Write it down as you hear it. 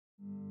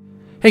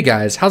Hey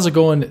guys, how's it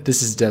going?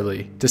 This is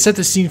Deadly. To set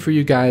the scene for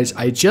you guys,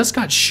 I just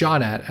got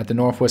shot at the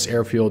Northwest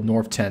Airfield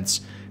North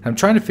Tents. I'm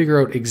trying to figure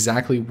out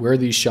exactly where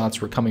these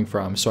shots were coming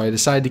from, so I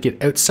decided to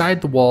get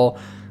outside the wall.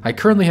 I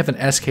currently have an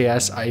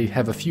SKS, I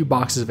have a few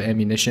boxes of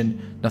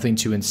ammunition, nothing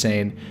too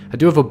insane. I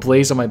do have a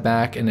Blaze on my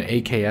back and an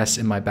AKS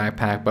in my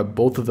backpack, but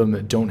both of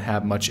them don't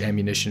have much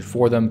ammunition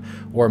for them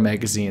or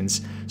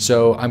magazines.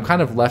 So I'm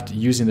kind of left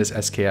using this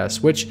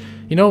SKS, which,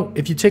 you know,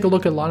 if you take a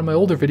look at a lot of my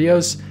older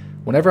videos,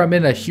 whenever I'm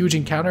in a huge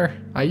encounter,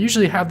 I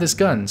usually have this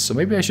gun, so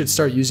maybe I should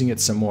start using it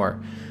some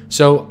more.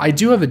 So I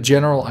do have a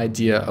general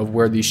idea of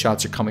where these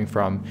shots are coming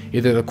from,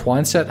 either the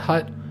Quonset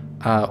Hut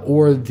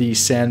or the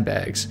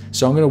sandbags.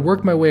 So I'm going to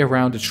work my way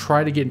around to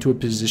try to get into a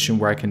position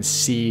where I can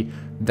see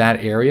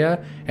that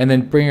area, and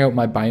then bring out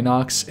my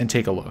binocs and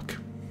take a look.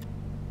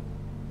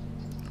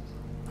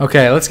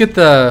 Okay, let's get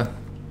the...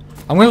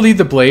 I'm going to leave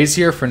the Blaze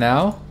here for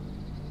now,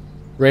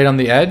 right on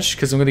the edge,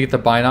 because I'm going to get the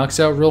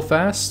binocs out real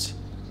fast.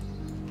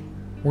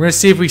 We're going to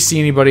see if we see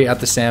anybody at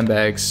the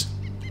sandbags.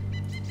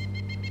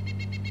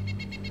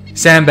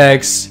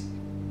 Sandbags.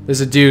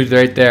 There's a dude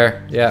right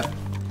there. Yeah.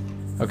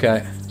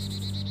 Okay.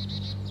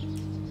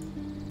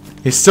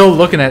 He's still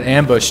looking at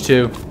ambush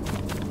too.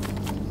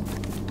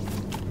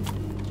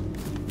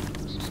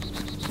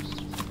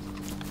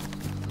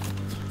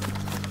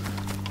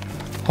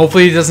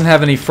 Hopefully he doesn't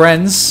have any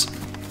friends.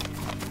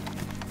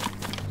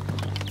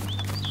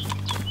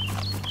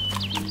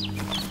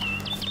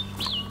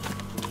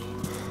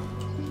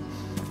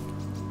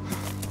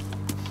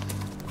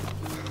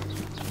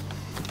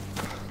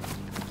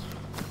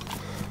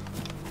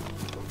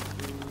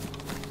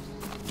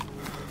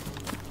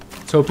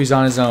 Let's hope he's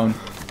on his own.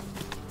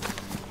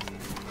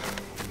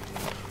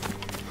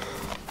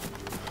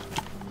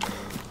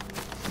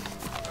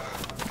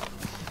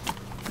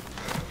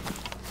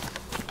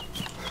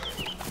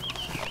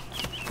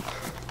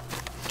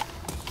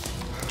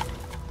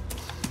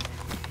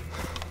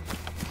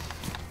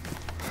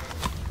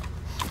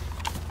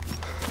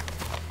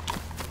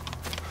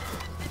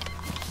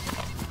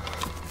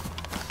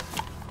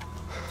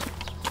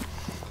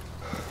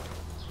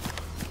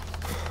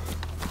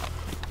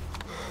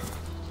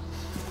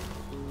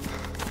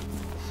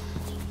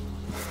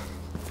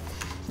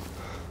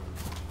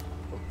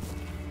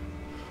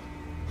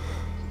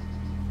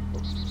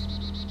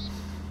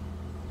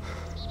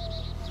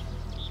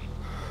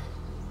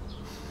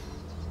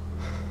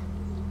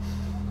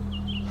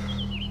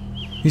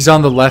 He's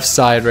on the left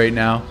side right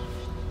now.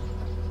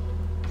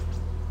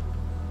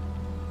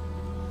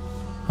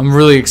 I'm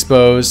really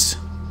exposed.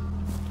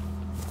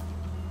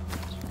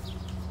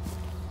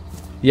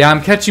 Yeah,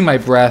 I'm catching my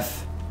breath.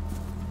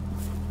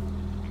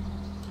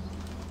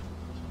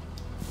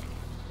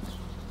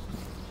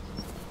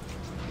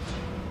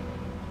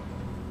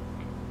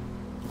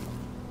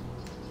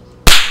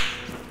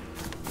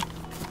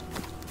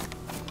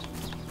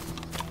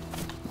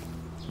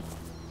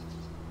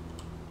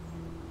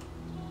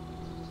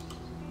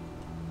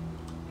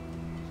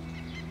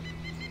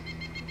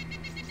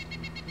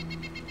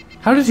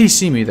 How did he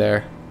see me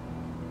there?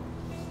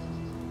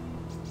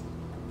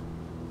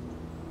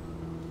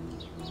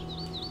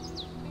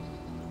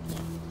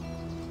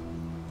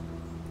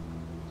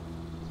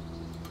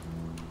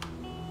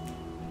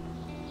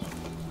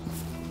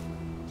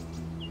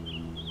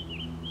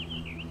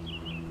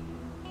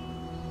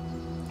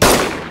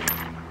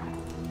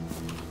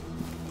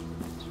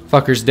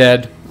 Fucker's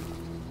dead.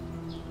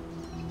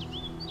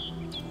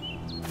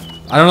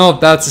 I don't know if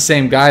that's the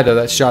same guy though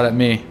that shot at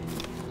me.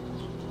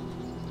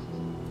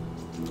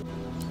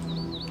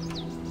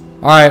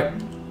 Alright.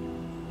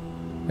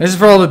 This is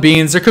for all the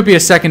beans. There could be a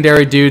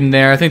secondary dude in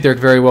there. I think there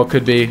very well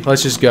could be.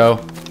 Let's just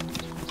go.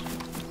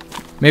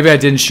 Maybe I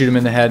didn't shoot him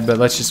in the head, but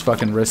let's just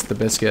fucking risk the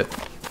biscuit.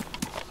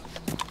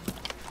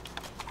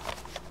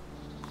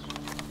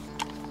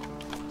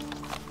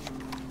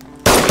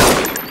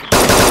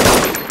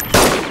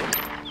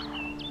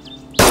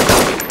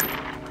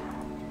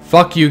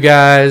 Fuck you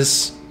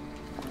guys.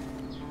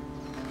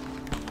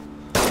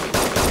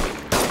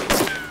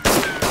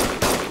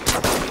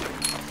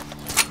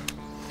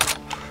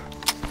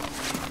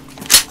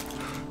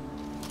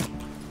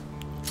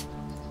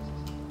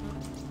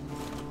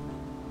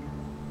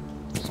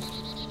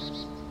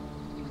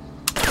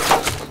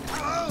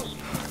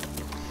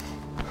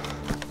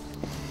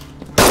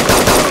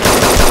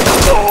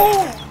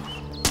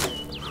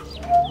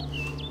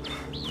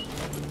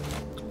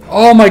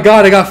 Oh my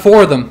god, I got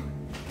 4 of them.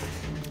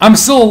 I'm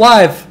still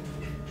alive.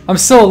 I'm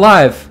still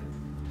alive.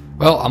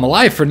 Well, I'm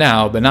alive for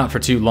now, but not for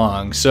too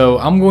long. So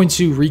I'm going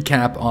to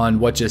recap on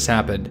what just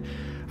happened.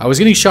 I was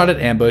getting shot at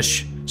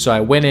ambush, so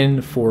I went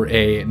in for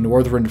a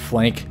northern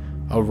flank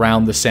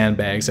around the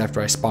sandbags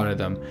after I spotted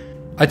them.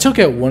 I took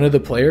out one of the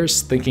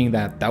players thinking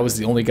that that was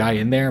the only guy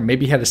in there.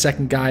 Maybe he had a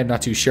second guy, I'm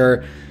not too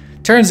sure.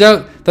 Turns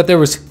out that there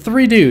was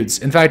 3 dudes.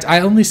 In fact, I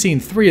only seen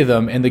 3 of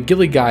them, and the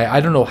ghillie guy, I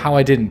don't know how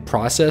I didn't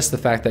process the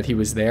fact that he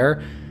was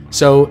there.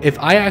 So if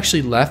I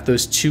actually left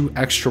those 2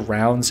 extra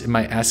rounds in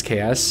my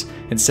SKS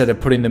instead of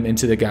putting them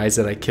into the guys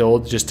that I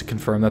killed just to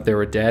confirm that they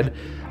were dead,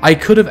 I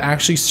could have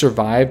actually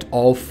survived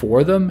all 4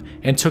 of them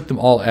and took them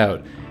all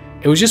out.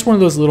 It was just one of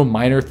those little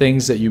minor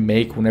things that you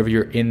make whenever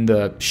you're in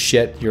the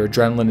shit, your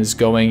adrenaline is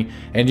going,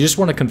 and you just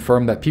want to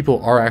confirm that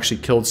people are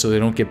actually killed so they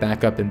don't get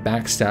back up and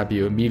backstab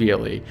you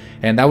immediately.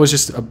 And that was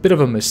just a bit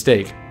of a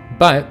mistake.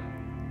 But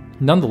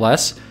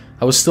nonetheless,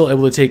 I was still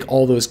able to take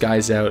all those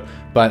guys out,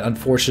 but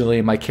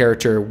unfortunately my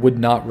character would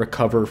not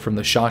recover from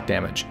the shock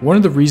damage. One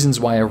of the reasons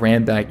why I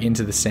ran back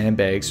into the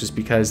sandbags was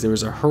because there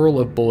was a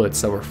hurl of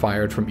bullets that were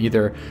fired from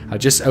either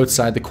just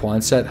outside the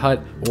Quonset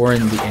hut or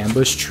in the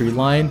ambush tree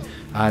line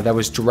that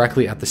was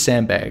directly at the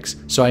sandbags.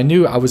 So I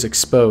knew I was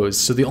exposed,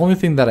 so the only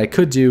thing that I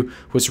could do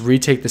was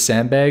retake the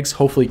sandbags,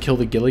 hopefully kill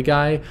the ghillie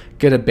guy,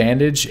 get a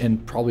bandage,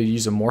 and probably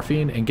use a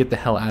morphine and get the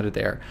hell out of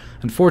there.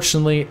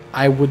 Unfortunately,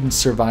 I wouldn't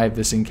survive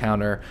this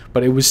encounter,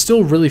 but it was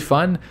still really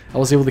fun. I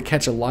was able to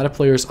catch a lot of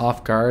players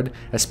off guard,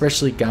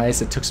 especially guys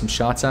that took some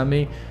shots at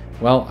me.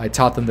 Well, I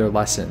taught them their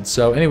lesson.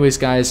 So anyways,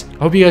 guys,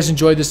 I hope you guys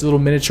enjoyed this little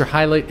miniature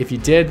highlight. If you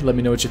did, let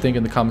me know what you think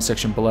in the comment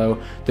section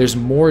below. There's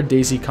more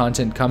DayZ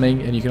content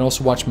coming, and you can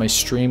also watch my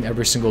stream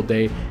every single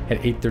day at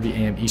 8:30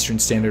 a.m. Eastern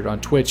Standard on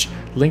Twitch.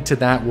 Link to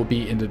that will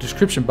be in the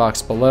description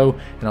box below,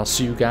 and I'll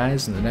see you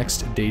guys in the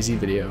next DayZ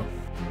video.